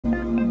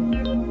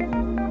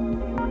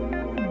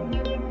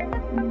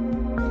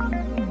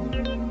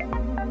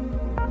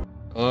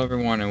Hello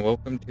everyone and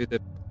welcome to the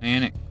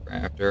Planet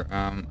Crafter.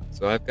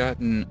 So I've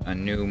gotten a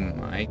new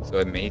mic, so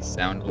it may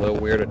sound a little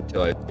weird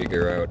until I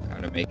figure out how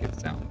to make it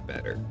sound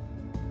better.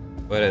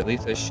 But at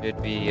least I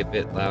should be a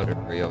bit louder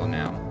for y'all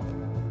now.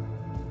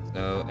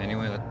 So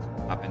anyway, let's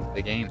hop into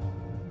the game.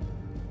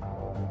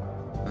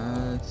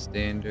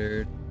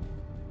 Standard.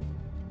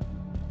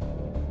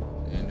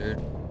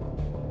 Standard.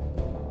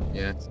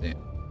 Yeah, standard.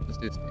 Let's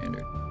do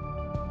standard.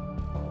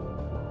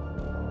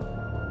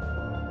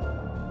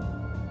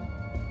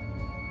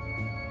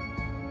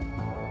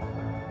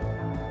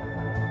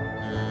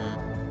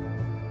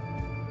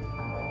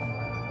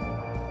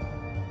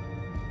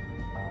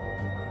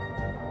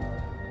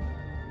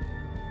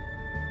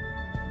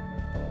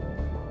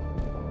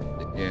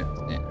 Yeah,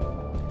 standard.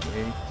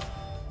 Wait.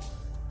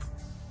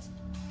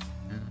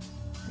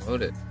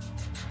 Load it.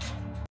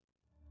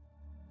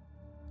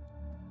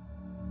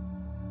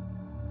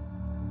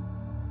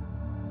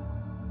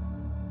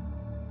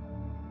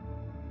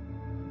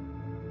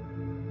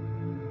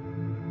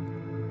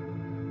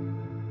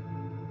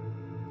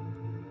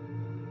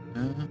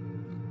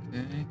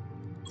 Okay.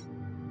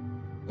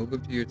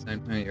 Welcome to your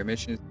assigned planet. Your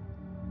mission is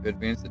to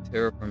advance the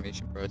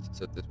terraformation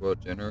process of this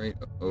world. Generate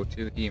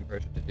O2 heat and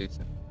pressure to do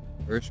so.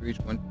 First, reach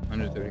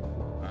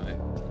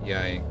 135 Ti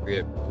and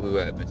create a blue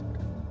atmosphere.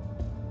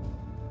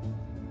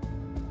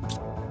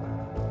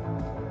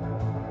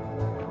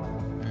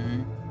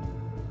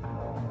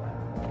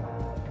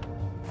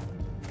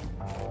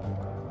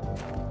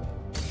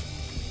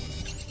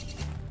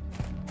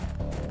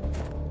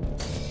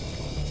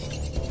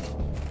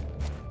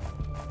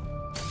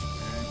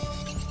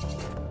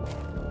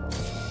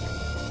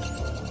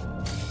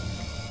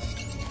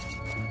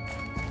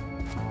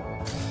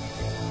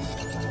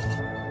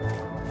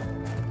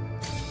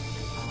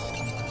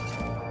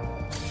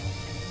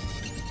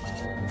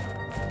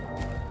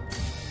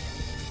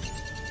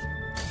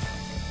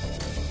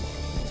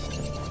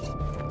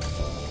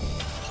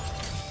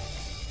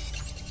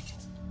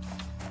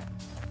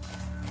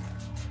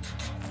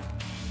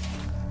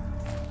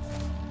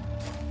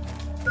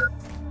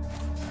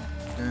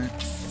 Okay.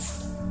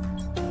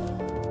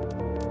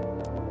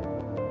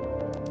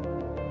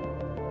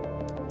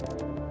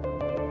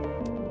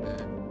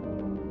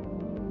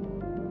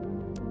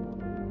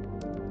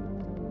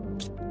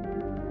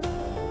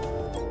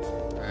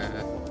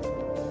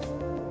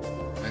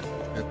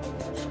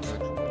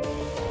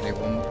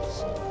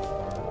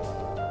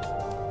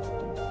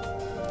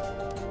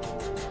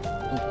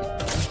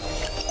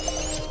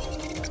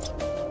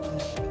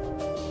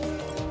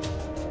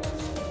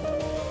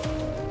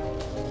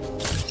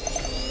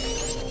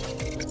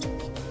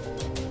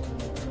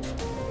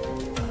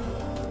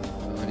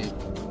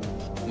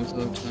 Almost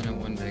level planet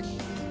 1 deck.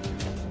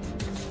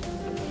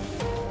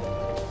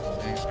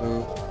 Thanks,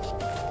 boo.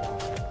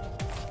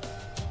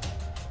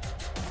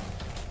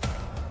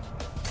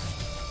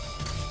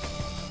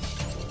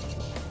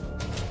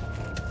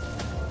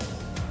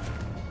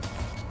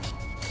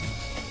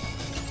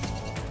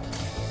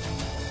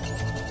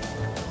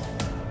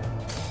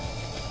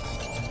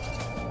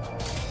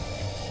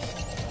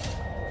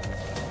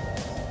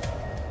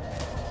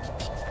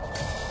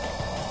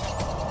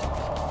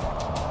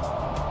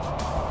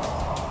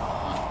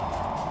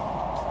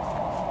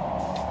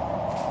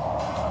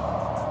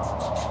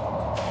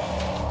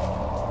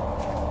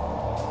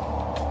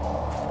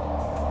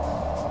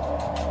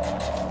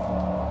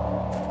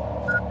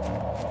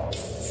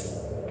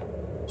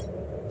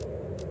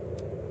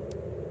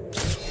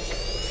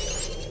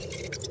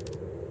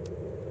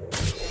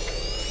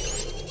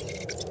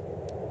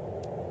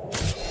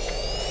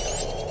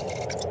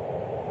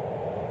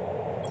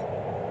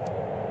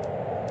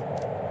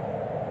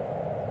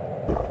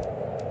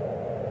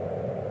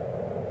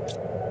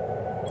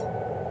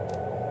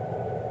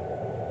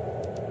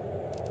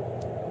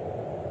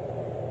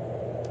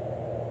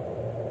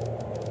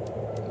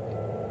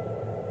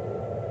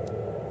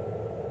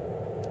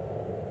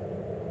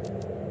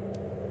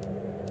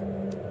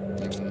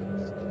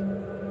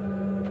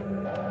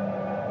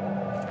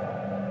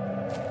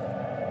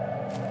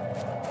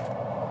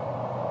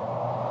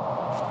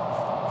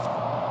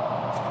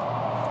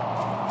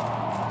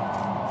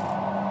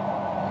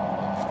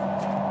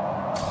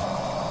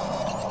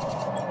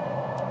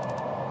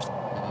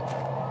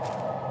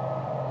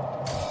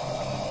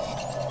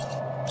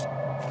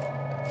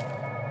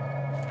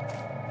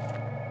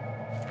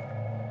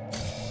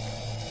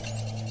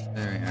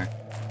 There we are.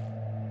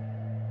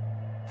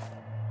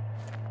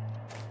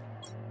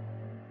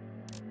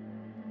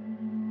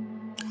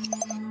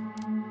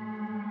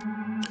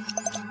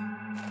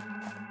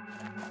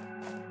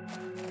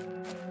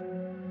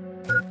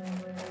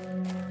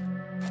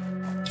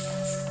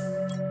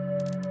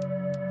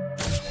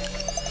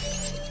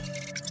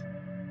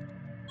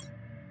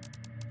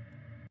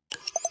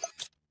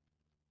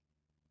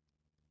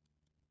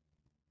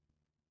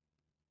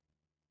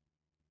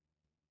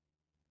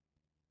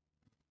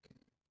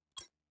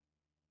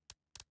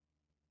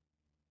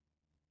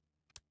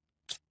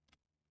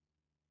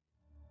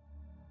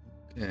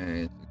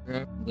 Okay, it's a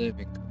craft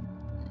living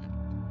component.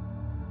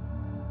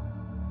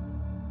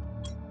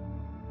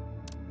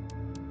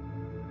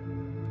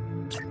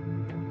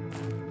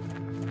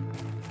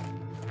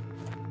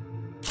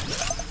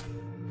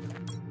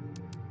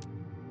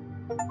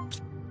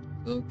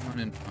 Silicon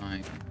and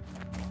iron.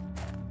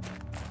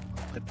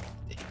 What the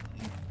dang.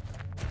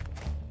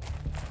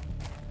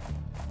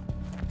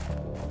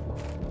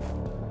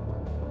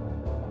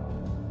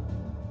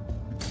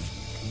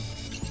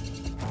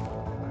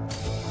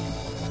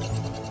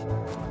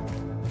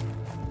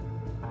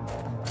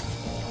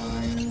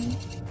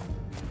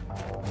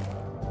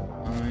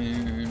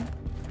 Iron.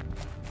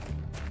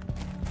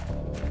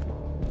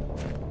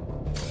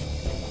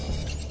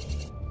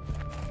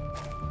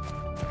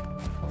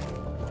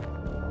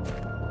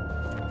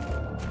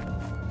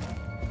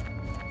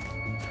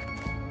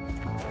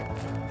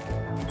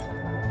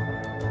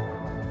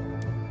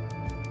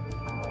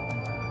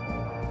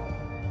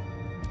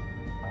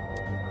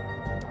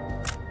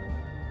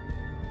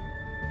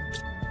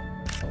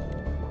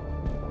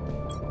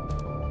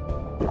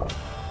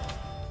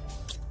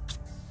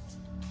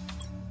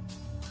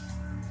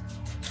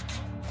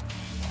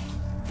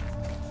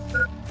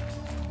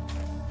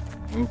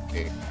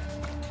 Okay.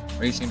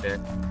 Racing back.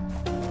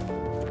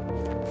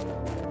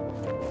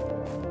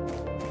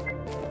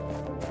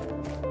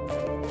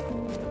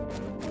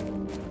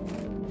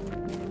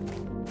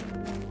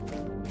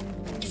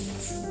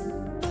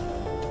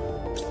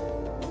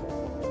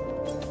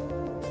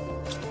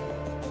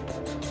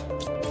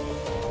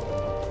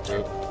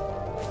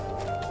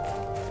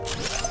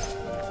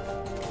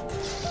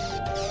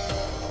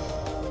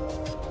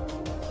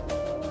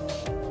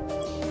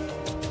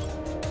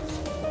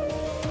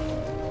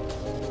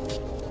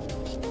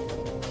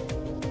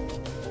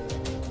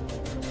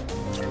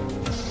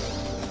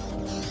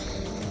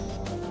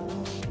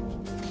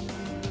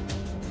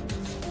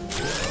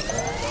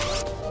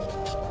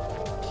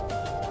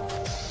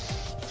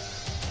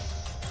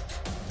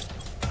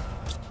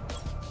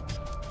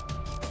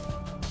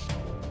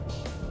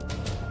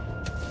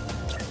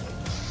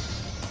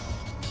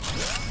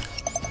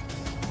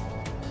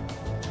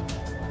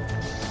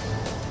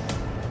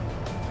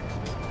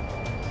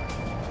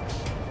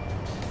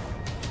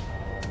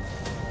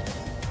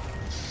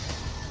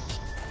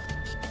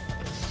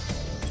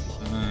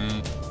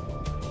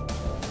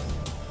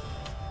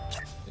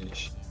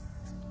 Ish.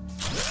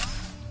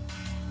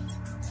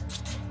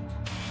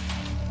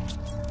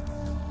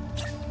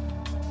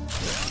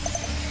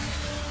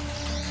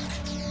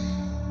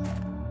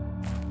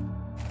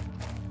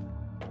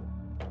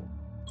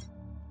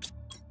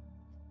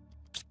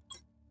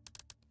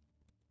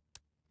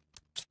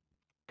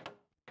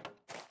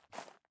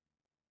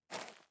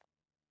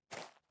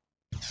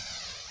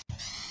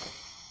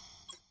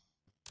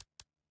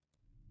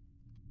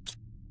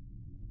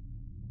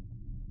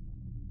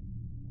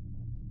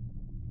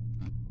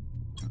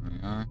 There we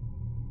are.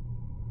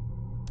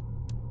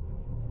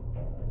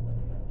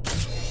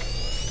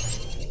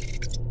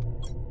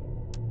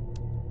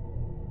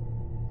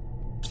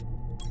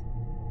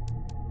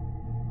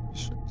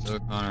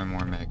 Silicon or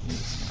more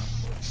magnesium,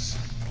 of course.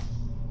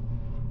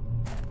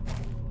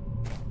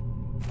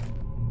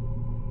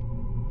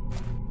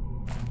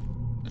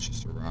 That's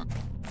just a rock.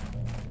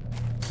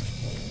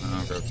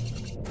 I'll grab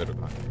a bit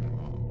of iron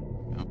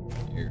wall. Nope,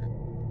 here.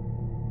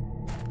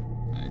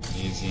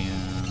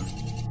 Magnesium.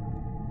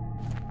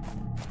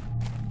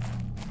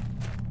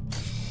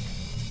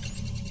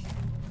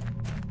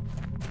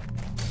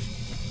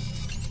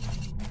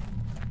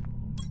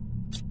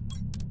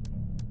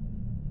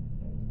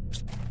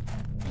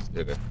 Let's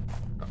get it.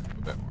 Oh,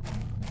 a bit more.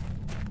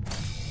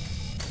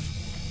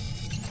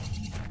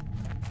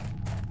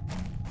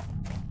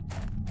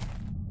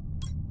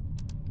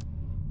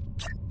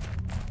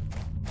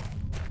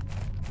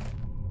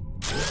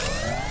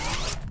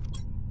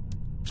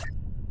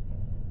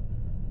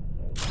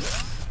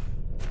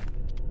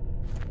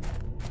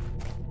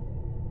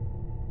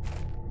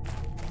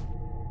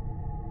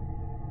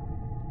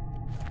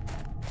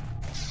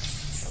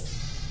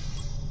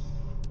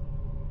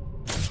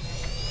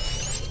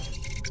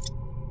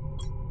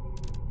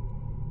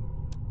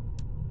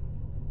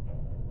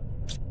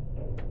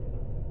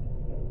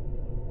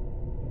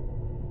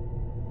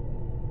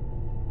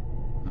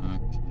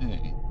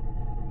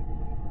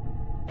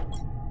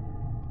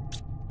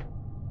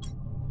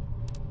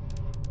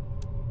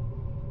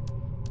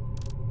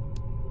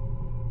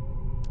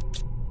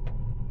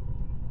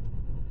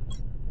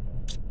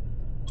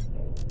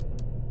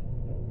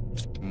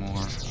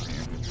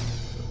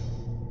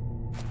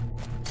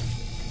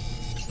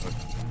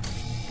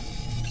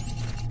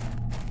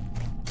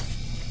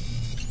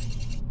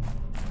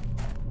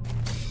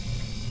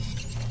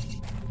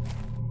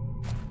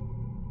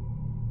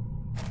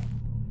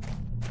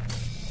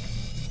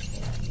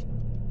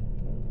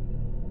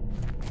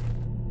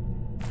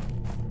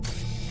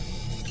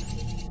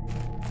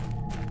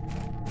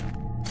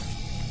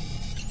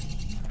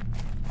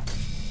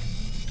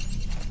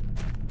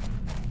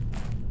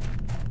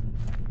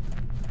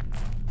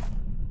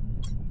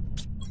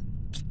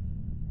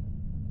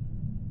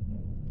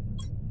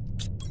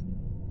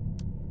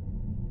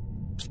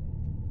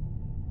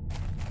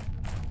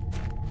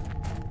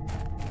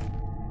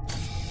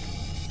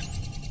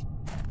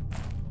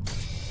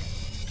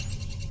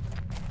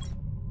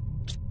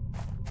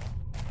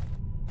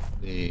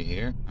 see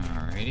here.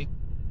 Alrighty.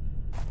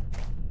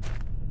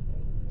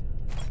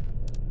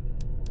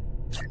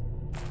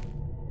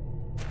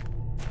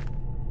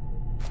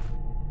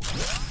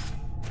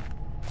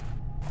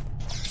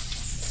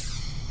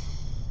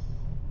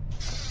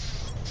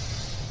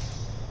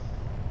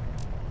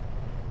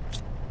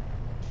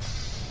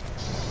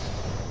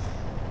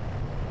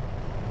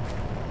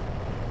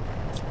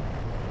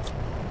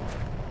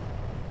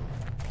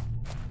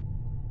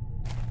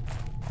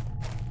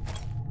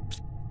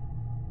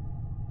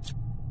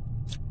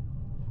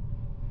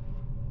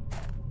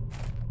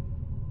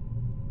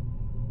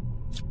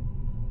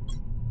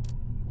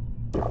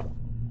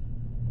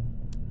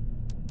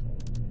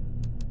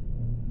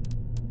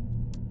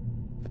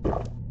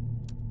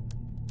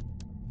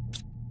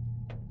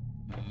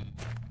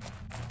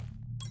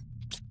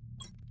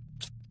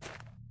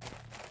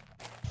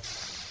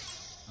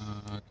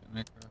 Can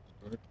I craft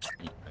storage?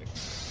 Yeah, I can.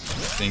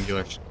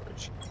 Singular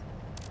storage.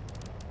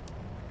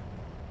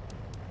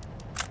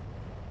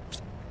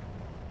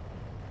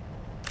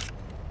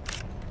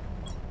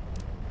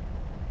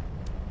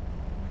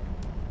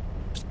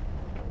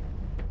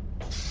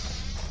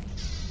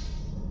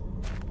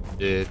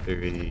 Did the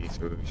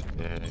resources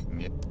that I can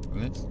get from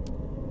this?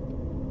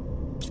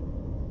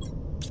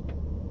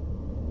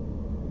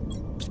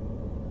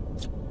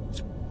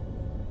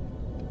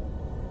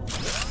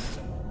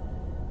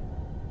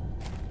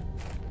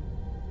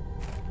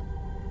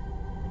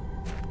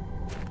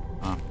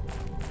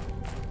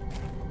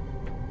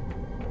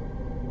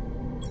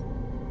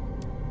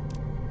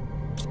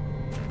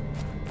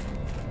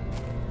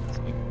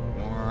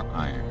 More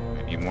iron.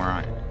 I need more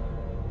iron.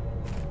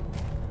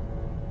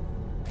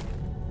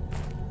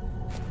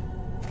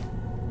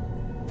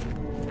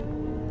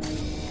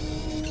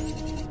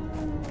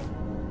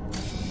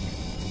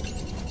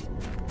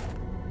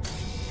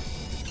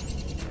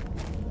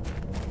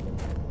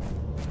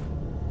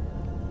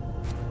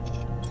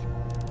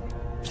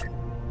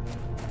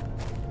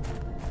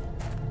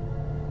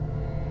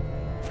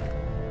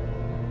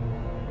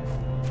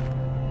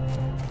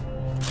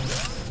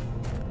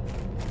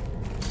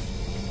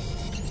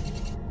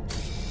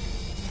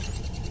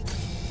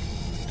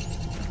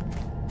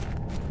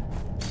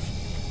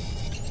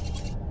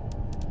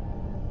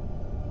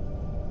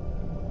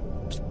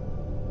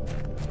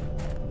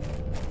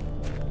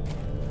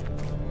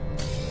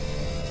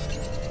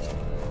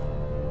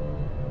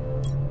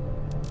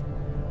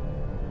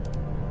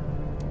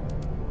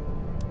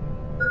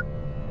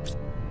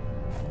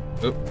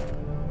 Oh.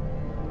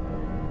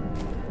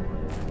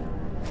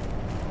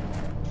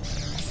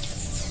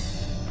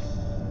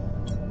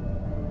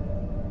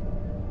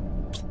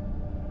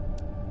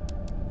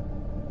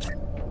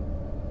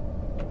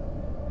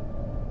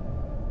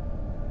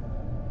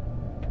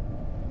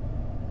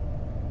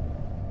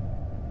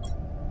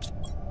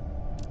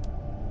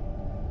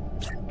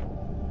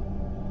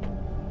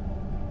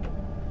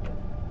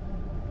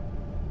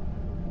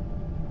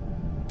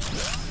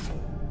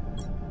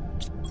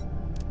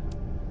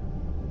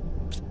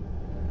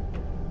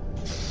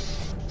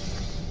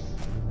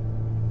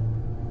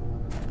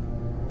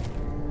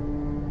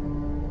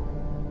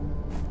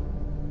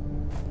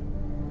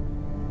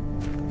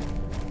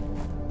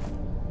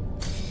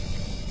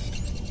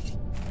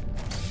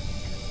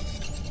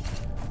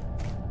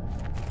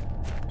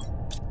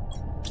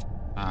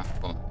 Ah,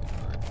 cool.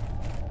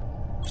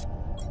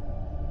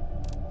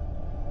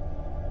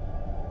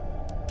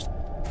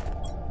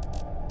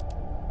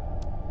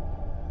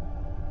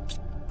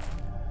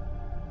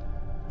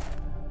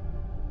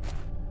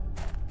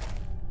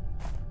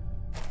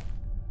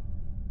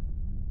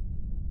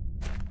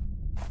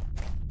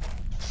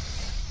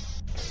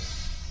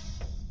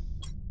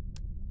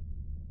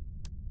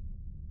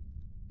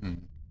 Hmm.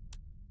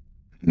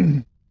 Hmm.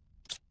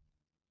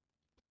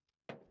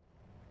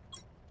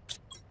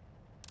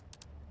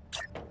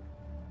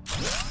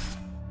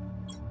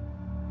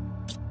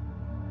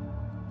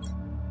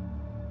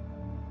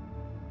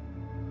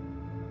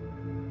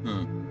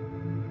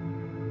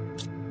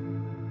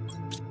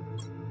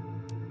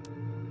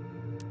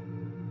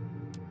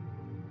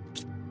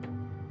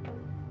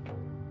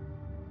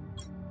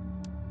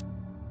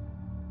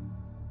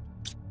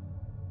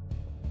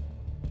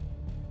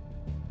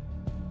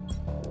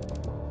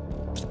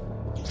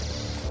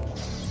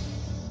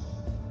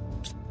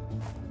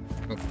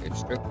 Okay,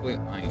 strictly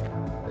iron.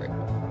 Right.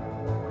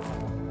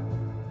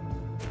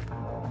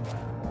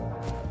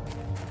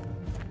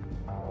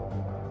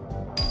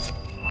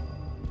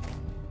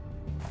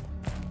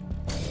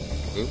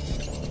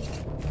 Oops.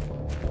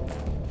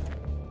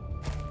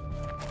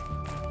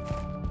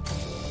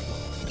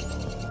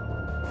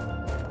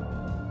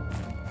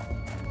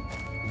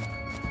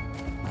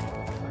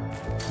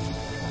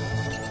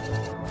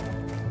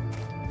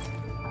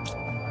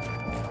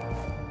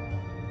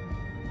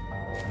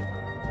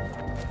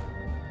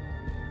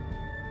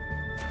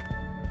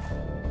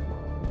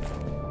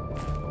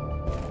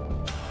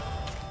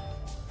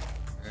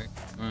 Alright,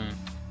 come on.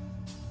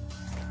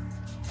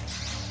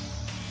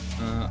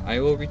 I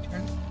will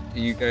return to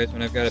you guys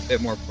when I've got a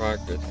bit more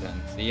progress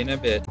then. See you in a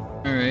bit.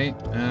 Alright,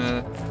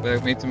 but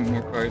I made some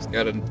more progress,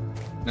 got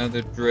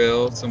another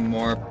drill, some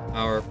more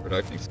power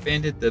production,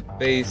 expanded the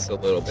base a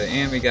little bit,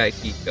 and we got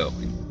heat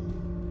going.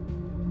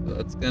 So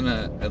that's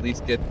gonna at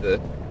least get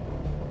the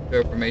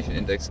formation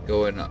index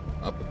going up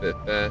a bit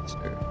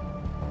faster.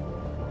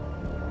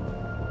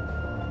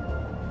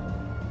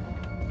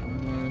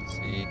 Let's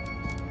see.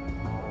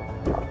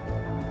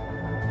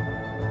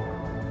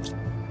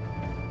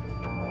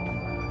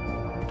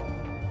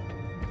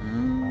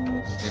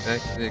 Let's get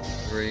back to the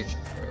exploration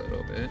for a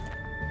little bit.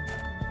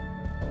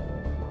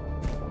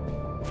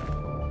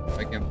 If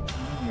I can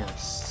find more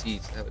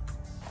seeds, that would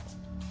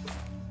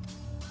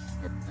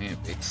more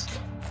plant-based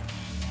stuff.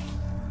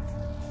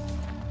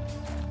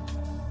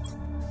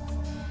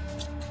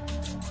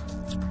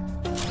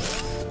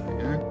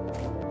 There.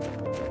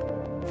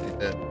 Get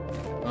that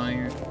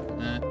fire from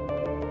that.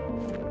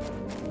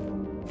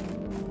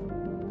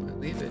 I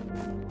leave it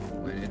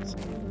when it's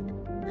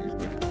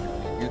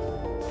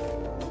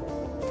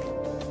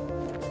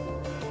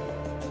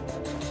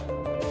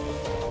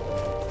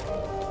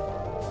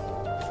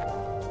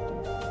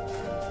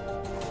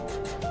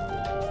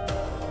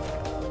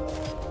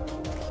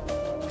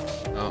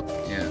oh,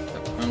 yeah, I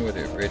found where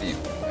the iridium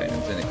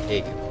items in a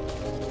cave.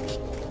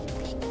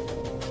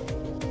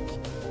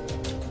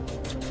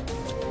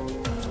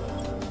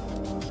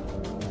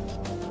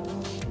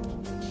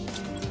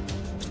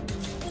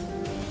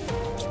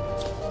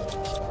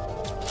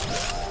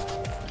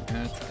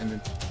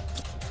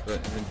 Got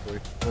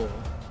inventory full.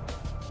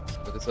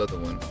 But this other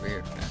one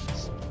weird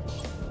fence.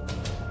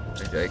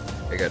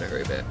 I gotta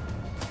hurry back.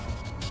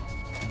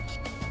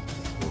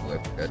 Oh, I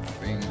forgot to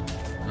bring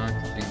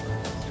oxygen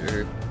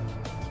canister.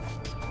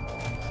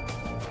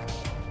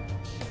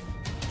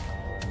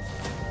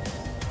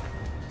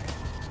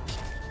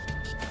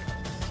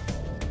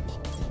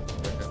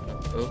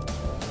 Oh.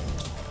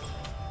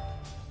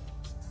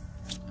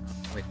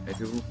 Wait, I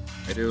do.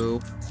 I do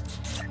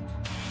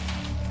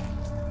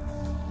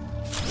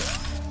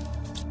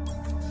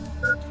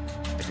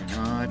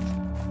not.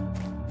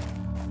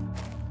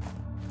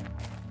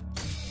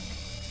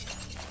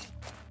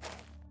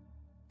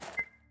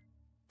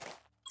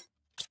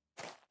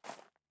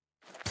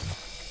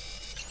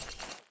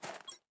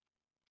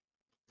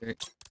 Okay.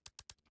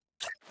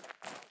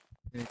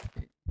 Okay.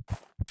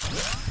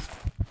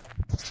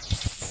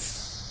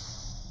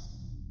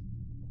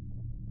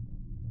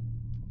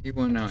 Keep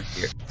one out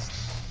here.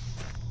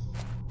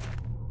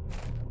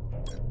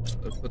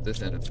 Let's put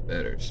this in a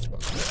better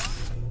spot.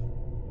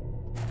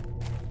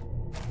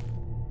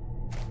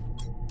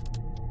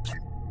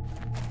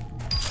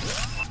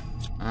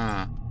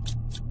 Ah,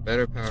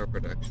 better power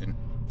production.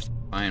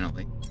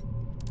 Finally.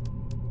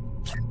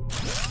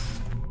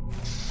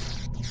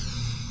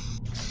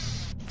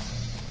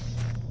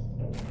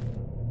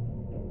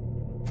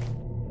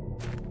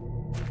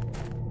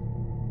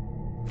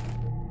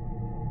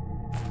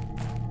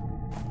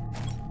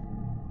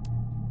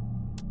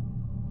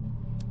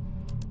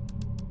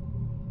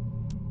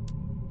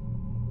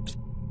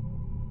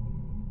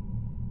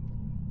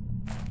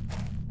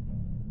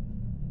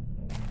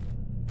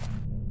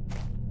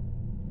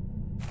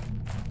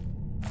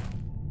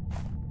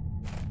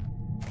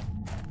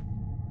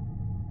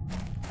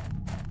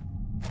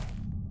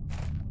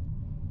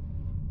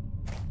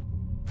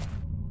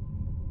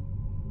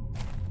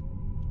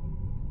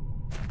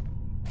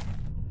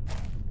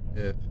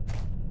 If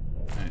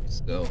it's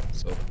still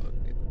so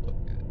ugly to look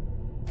at.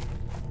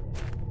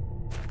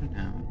 For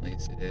now, at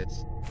least it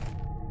is.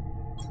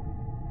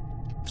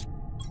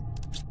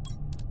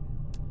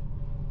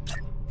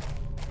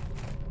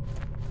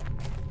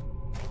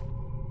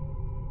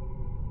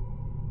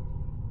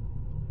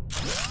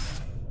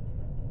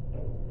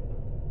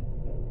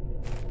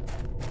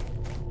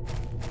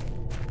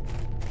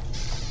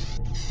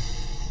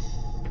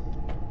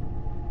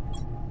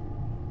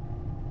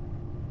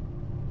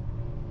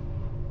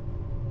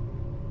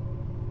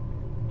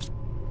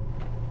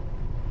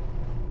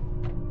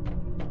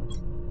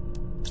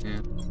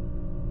 Yeah.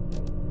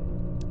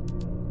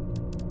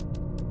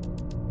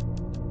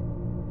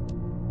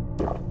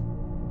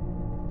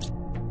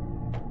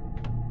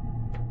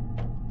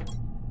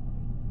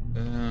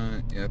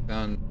 Yeah, I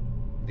found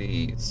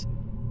these.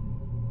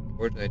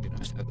 Unfortunately, I do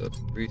not have those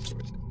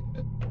resources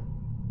yet.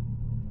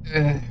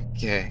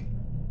 Okay.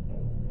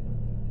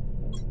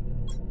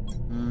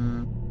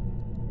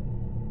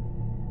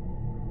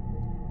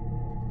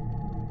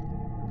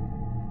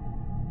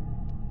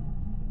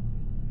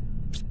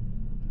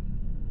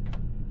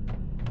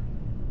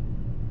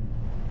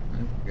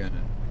 I'm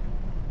gonna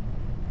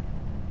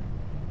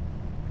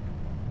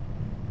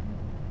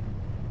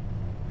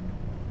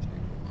take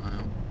a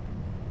while.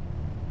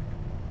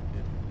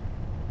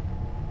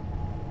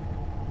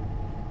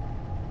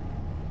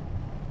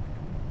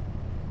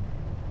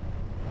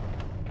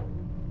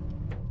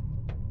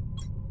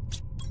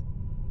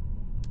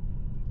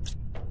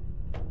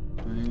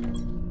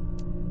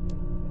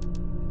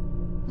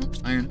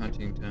 Iron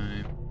hunting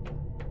time.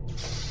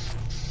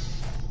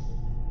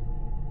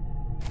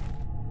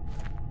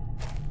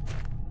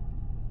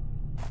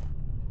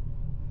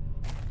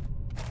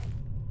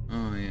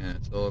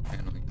 solar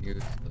panel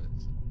useless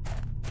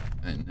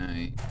at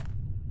night.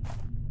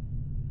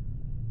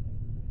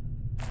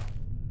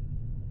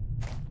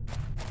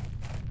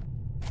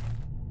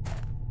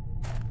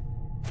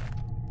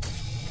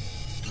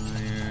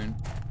 Iron,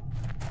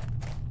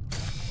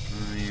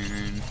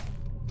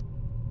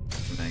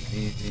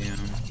 magnesium,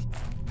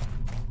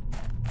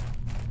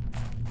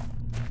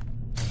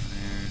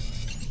 iron.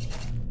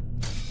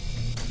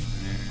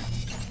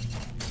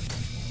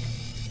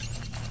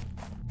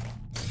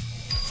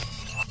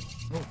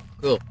 Oh,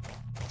 cool.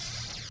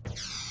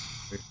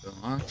 Refill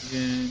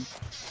oxygen,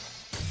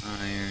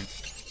 iron,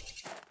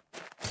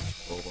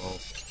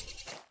 cobalt,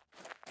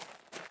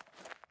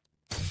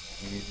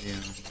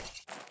 magnesium,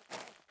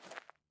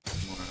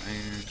 more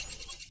iron.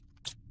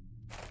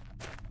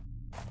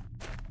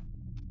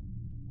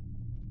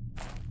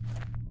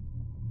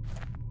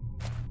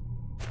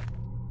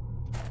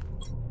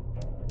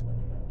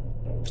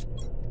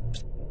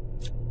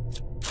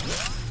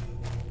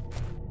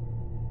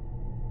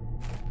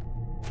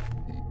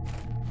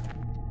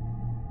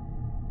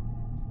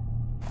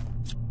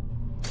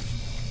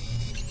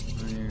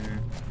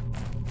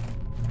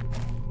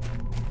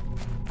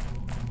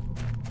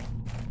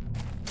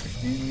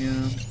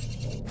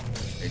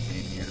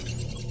 Titanium,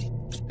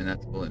 and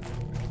that's full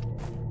inventory.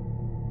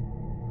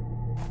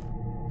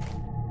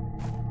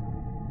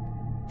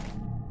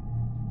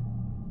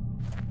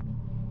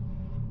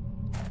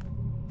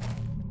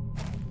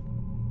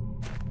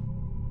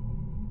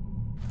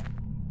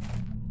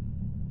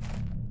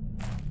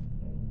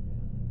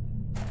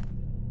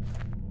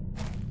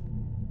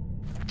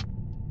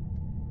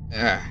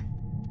 Ah.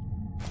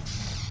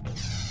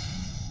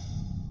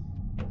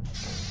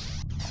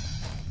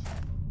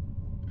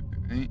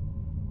 Alright.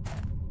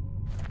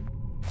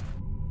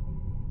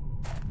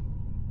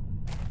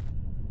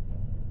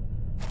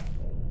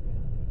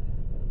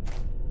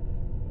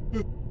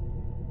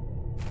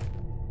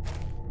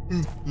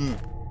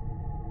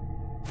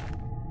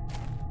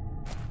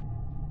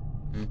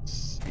 Let's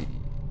see.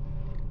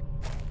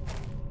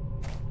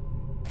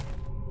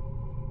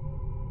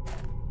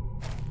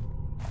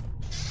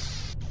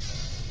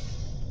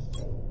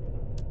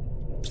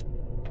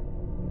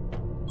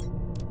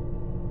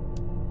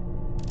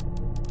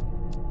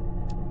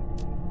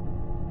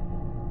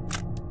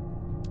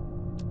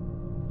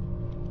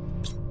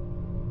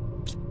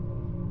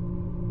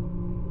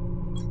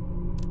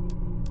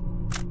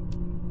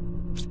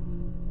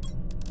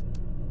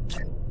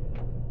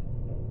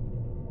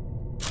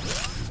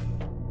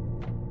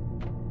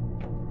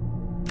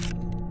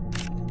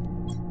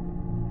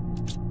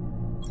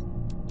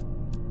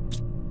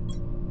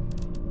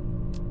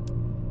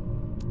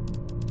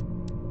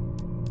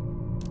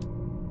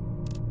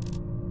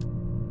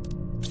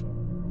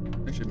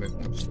 I should make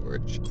more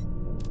storage.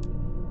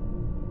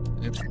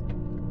 Yep.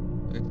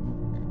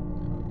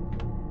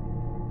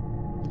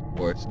 Of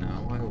course,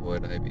 now why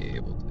would I be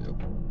able to?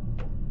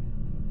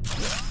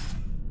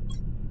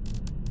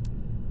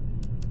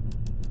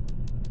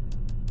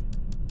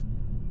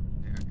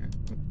 There.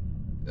 Put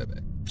that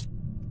back.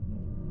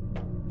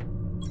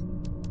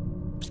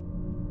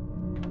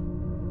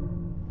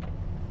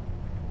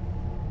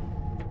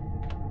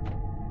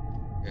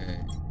 Okay.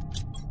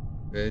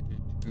 Veg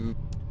tube.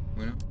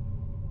 Bueno.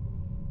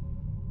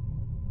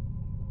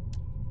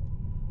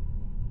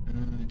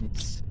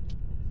 Nice.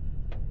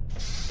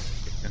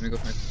 Okay, time to go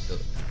find some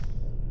silicon.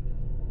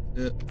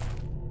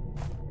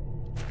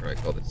 Or I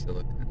call it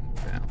Silicon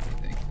Valley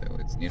thing, so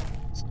it's needed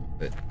some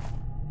of it.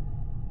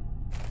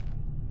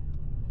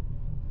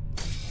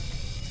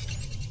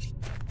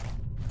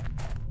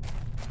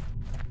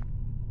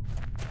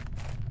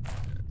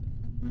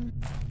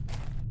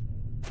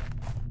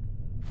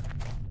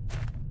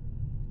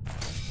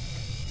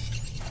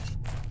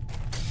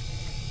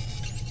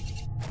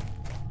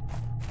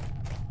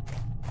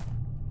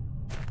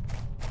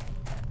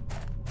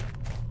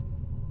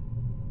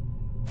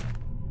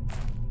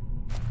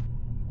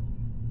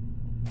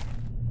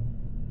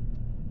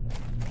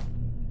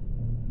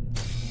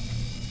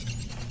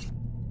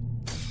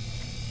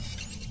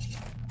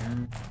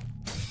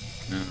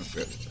 No,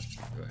 grab it.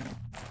 Go ahead.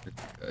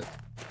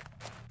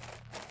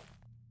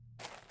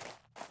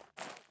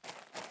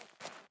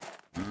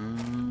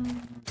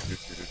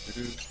 Just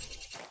because.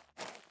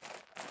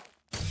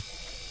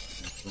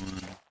 This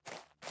one.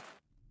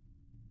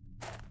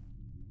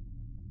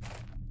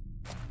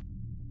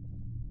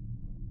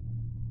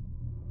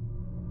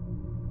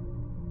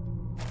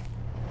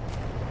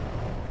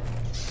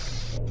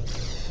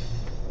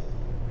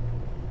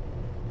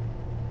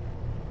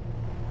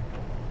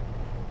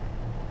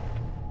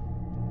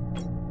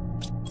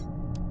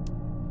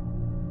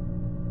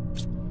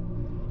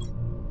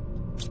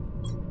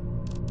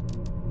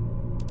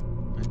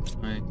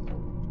 Nice.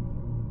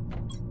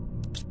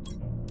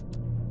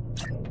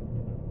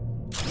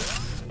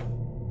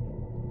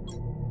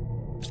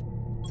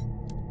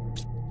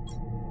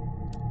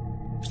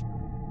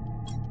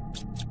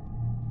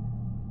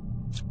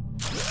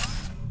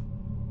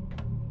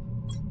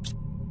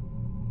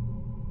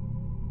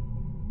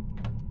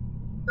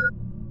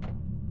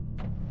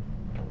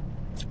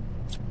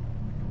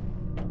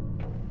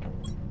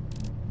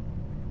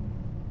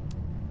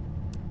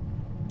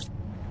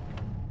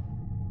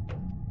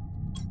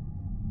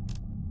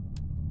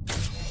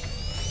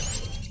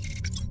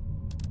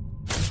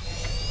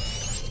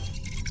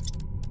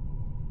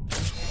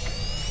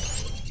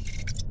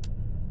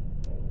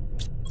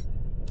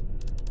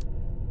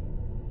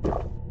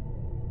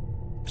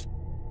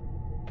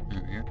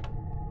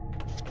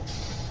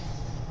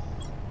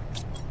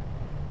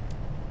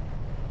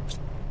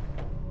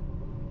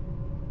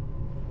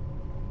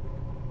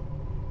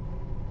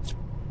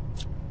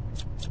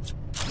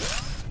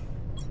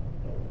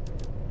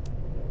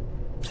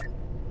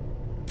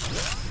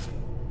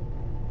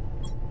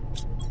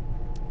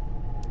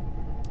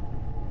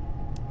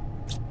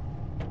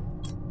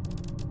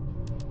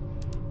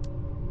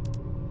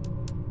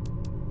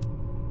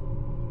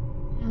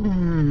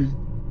 Indoor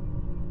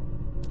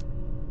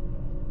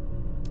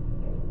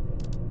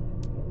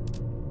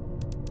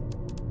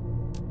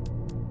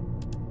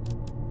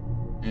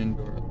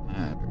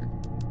ladder.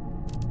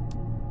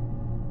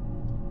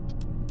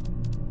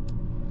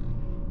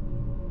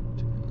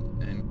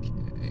 NK.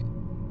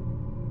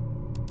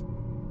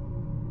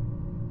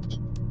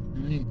 I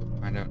need to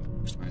find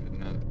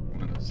another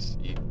one of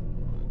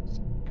sequels.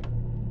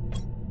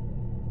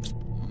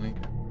 Only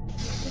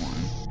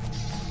one.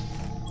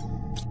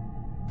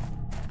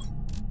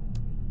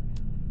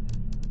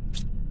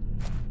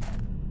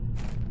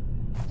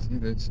 See,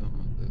 there's some of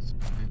this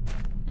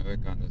way.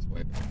 I've gone this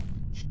way very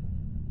much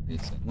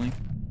recently.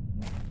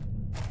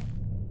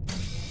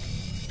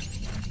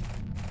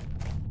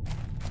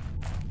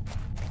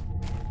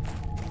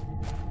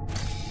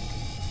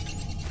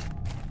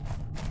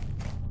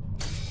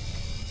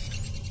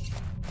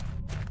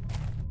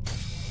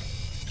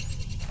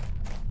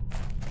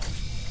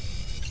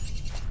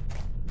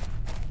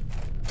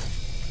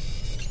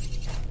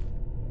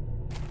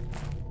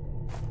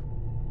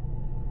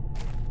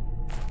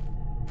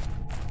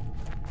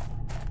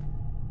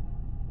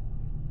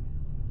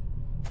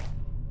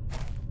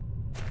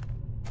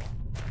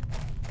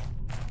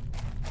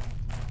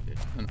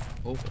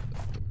 Over that.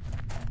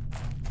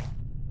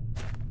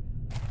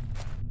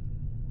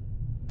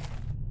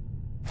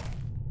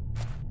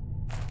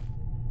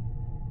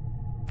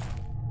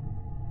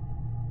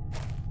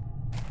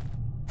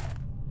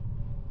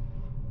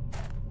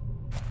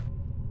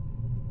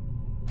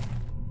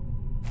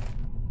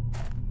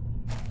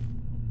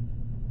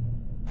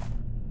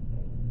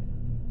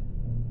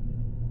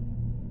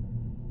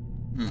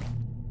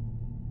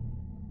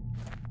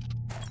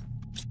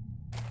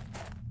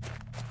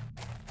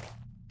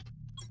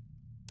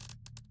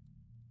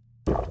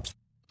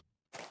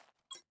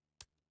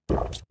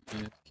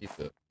 Let's keep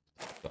the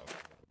stuff a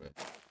little bit.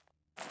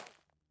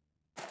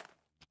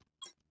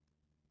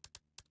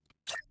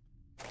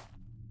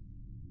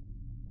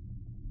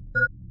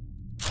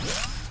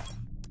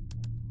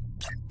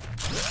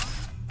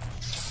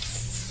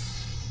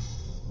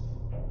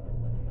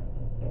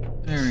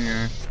 There we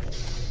are.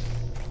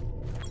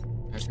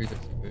 I freed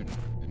up some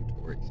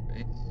inventory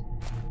space.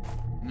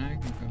 And I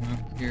can come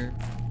up here.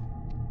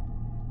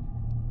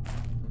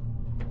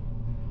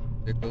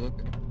 Take a look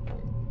at it.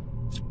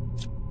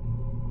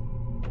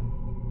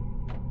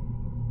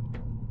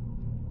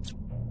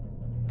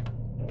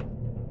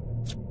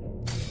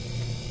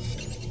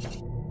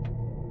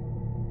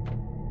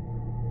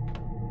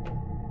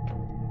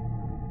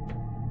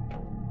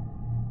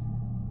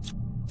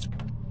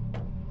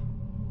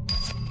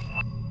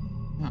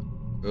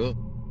 Cool.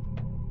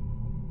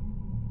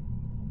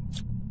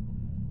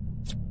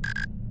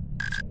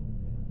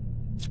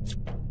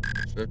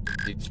 Constructed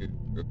T2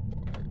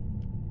 required.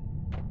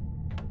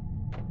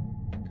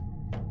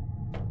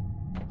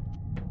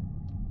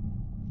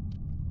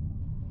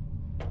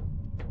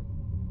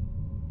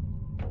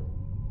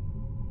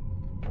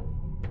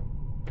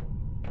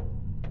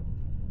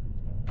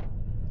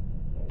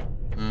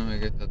 Oh, I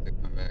guess I have to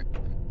come back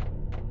then.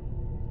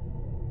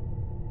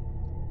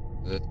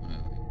 So that's my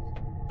only.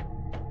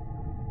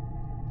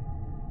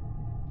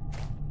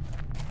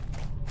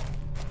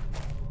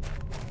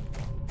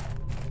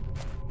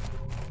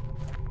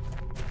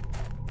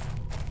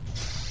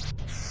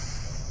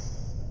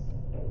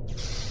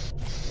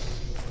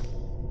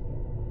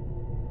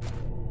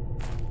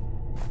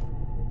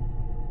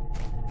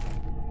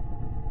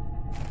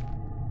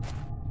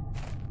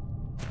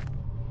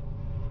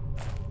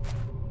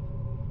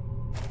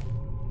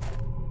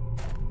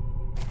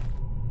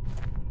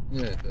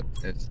 Yeah,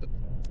 it's the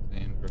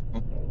sand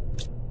ripple.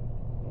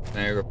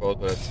 Niagara Falls,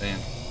 but it's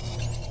sand.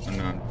 Oh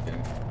no, I'm just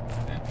kidding.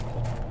 Sand.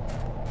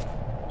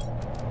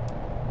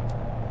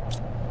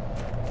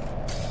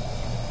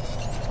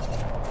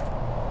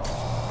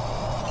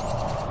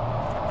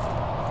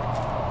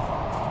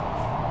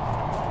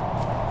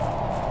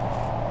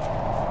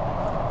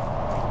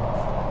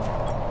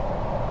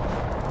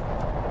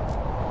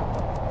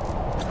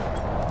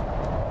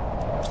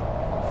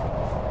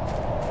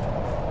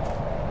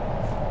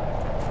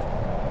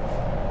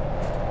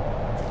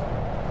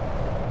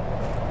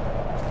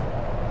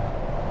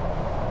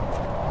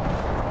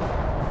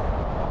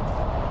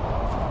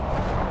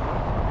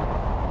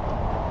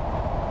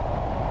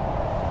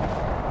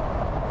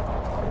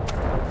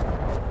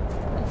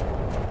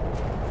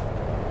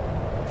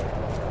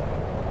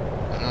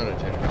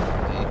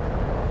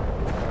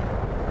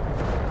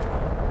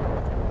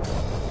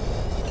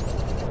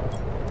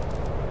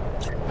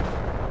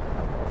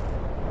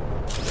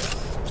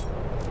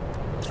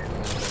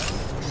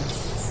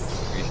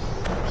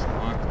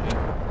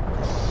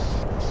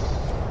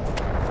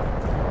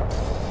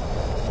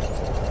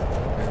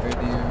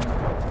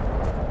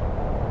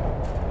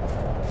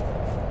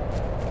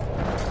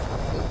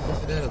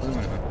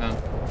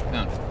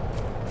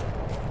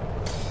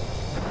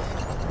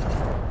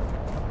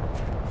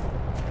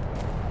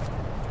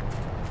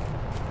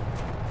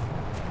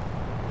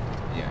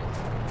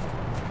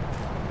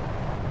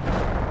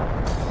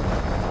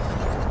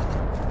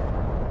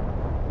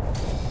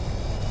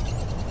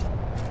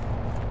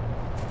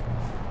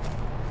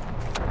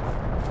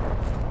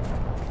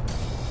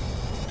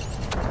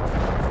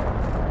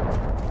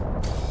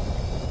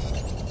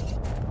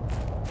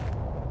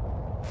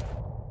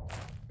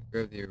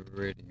 grab the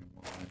iridium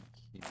while I'm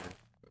here,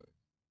 but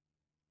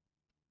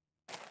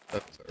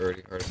stuff's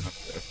already hard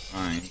enough to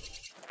find.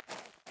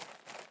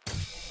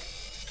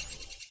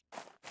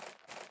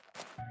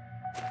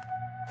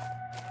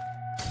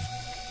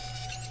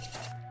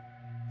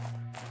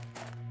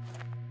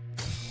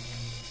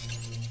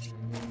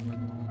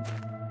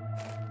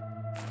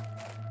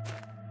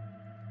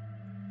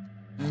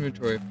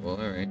 Inventory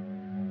full, alright.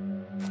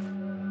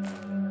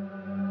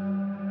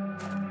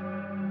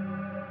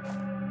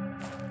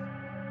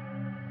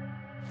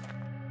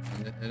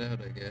 Time to head out,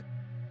 I guess.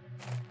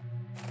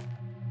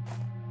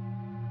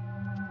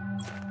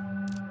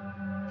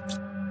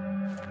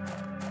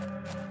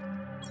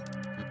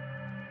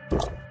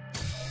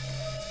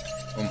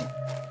 One more.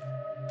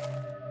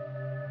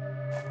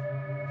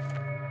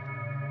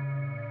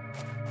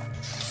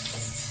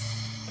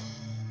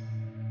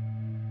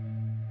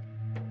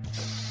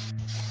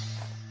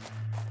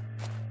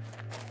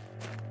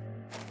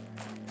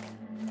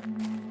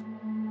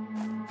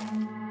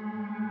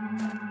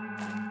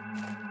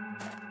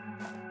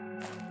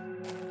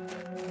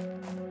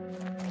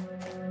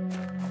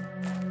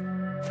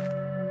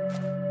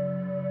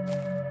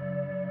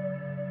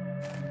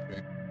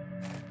 Okay.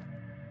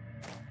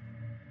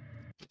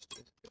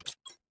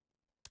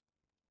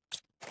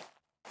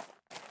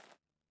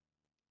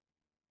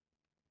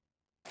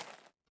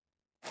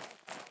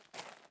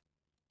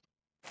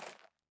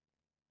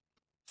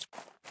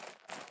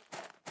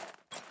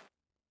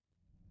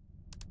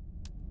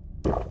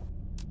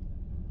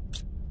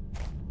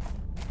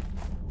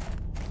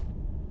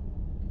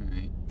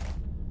 Alright.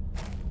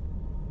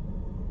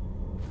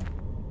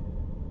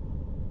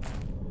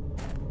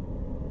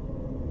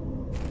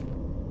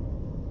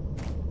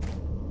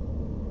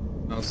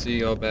 I'll see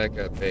y'all back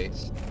at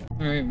base.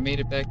 Alright, made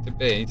it back to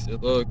base. A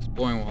little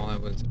exploring while I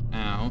was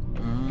out.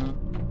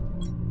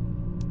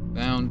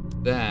 Found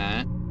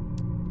that.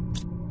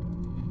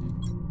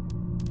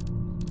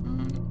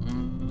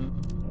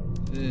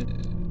 This.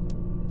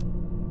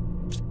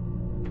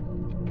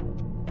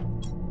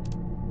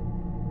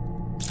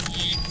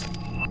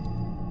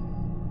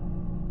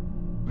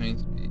 Main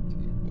speed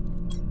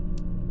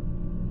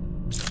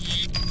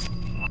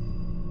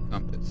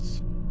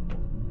compass.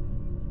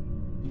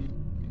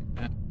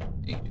 That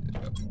ages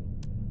ago.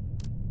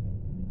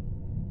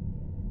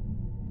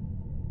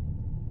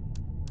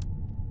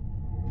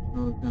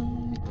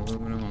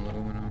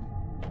 Aluminum.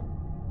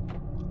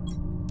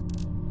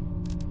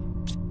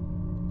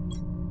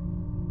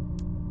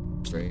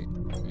 Great.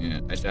 Yeah,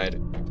 I died a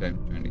few times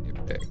trying to get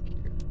back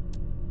here.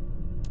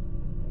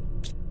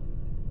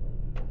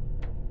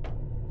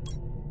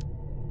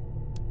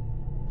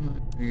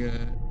 What we got?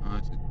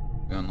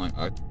 Unlock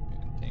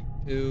oxygen tank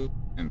 2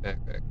 and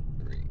backpack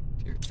 3,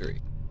 tier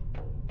 3.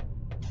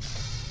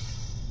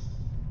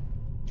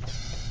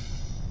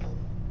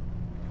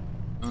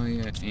 Oh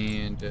yeah,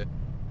 and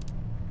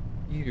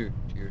heater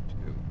tier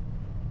 2.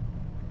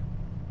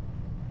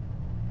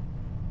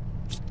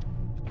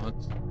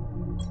 What's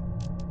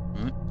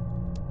what?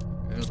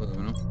 Got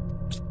aluminum.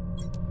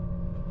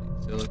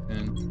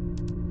 Silicon.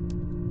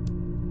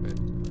 Got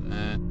some of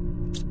that.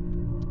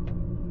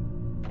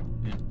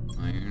 And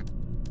iron.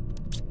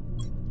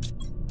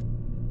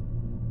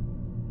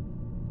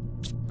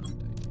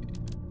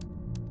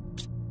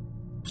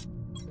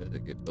 Does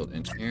it get built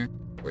in here?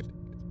 Of course it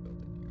gets built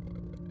in here. Why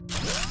wouldn't it?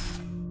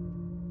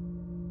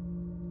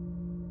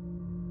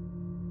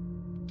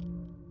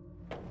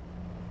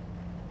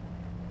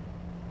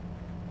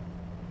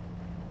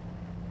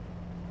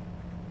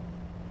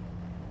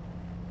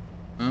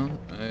 Well,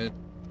 I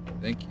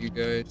thank you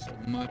guys so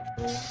much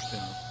for watching.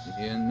 I'll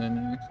see you in the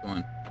next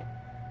one.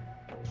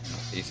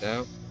 Peace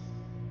out.